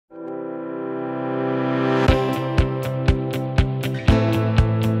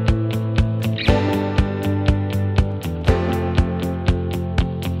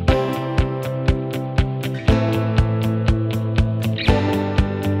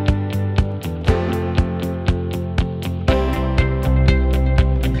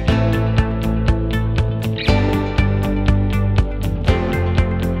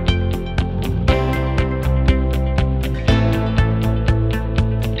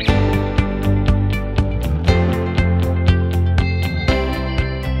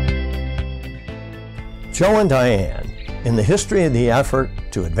Joe and Diane, in the history of the effort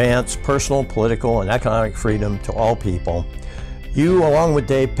to advance personal, political, and economic freedom to all people, you, along with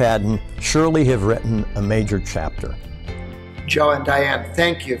Dave Padden, surely have written a major chapter. Joe and Diane,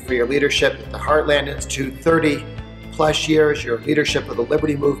 thank you for your leadership at the Heartland Institute, 30+ years, your leadership of the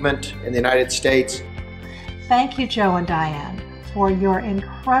Liberty Movement in the United States. Thank you, Joe and Diane, for your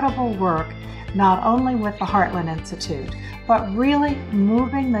incredible work, not only with the Heartland Institute, but really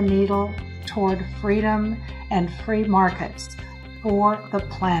moving the needle toward freedom and free markets for the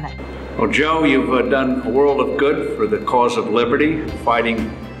planet. Well, Joe, you've done a world of good for the cause of liberty,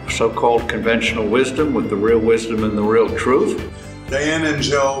 fighting so-called conventional wisdom with the real wisdom and the real truth. Diane and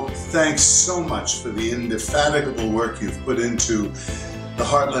Joe, thanks so much for the indefatigable work you've put into the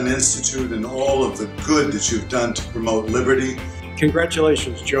Heartland Institute and all of the good that you've done to promote liberty.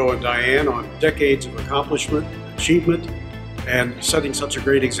 Congratulations, Joe and Diane, on decades of accomplishment, achievement, and setting such a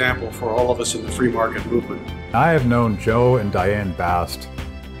great example for all of us in the free market movement. I have known Joe and Diane Bast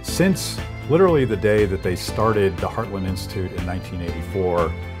since literally the day that they started the Heartland Institute in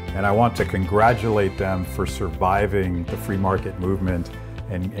 1984, and I want to congratulate them for surviving the free market movement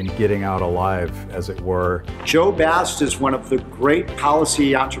and getting out alive, as it were. Joe Bast is one of the great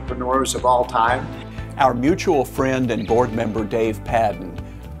policy entrepreneurs of all time. Our mutual friend and board member Dave Padden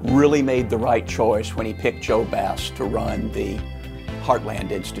really made the right choice when he picked Joe Bast to run the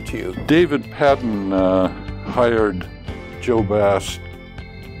Heartland Institute. David Padden hired Joe Bast,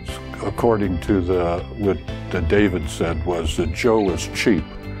 according to what David said, was that Joe was cheap.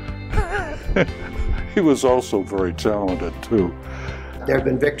 He was also very talented too. There have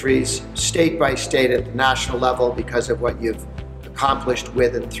been victories state by state at the national level because of what you've accomplished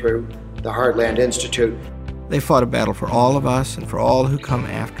with and through the Heartland Institute. They fought a battle for all of us and for all who come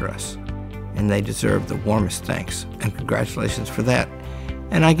after us, and they deserve the warmest thanks and congratulations for that,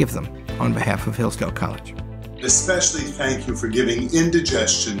 and I give them on behalf of Hillsdale College. Especially thank you for giving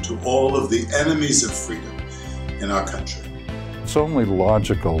indigestion to all of the enemies of freedom in our country. It's only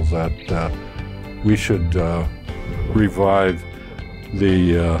logical that we should revive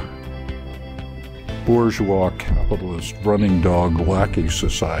the bourgeois capitalist running dog lackey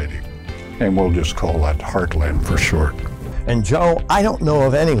society. And we'll just call that Heartland for short. And Joe, I don't know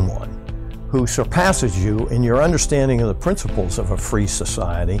of anyone who surpasses you in your understanding of the principles of a free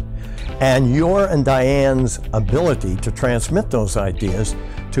society and your and Diane's ability to transmit those ideas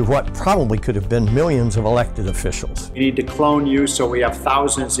to what probably could have been millions of elected officials. We need to clone you so we have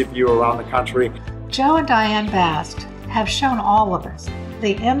thousands of you around the country. Joe and Diane Bast have shown all of us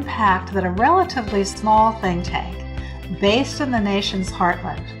the impact that a relatively small think tank based in the nation's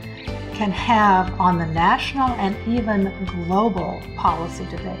heartland can have on the national and even global policy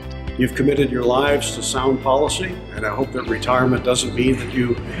debate. You've committed your lives to sound policy, and I hope that retirement doesn't mean that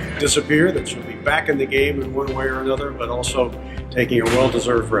you disappear, that you'll be back in the game in one way or another, but also taking a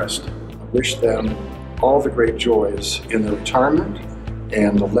well-deserved rest. I wish them all the great joys in their retirement,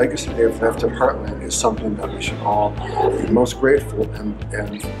 and the legacy they've left at Heartland is something that we should all be most grateful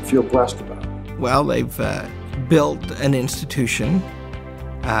and feel blessed about. Well, they've built an institution.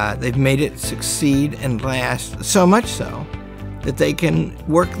 They've made it succeed and last, so much so that they can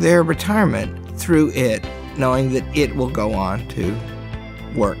work their retirement through it, knowing that it will go on to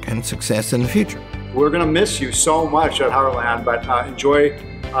work and success in the future. We're going to miss you so much at Heartland, but enjoy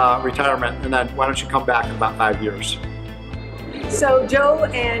retirement, and then why don't you come back in about 5 years. So Joe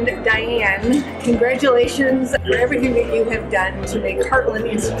and Diane, congratulations for everything that you have done to make Heartland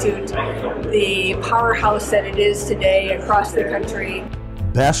Institute the powerhouse that it is today across the country.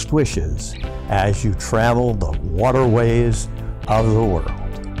 Best wishes as you travel the waterways of the world.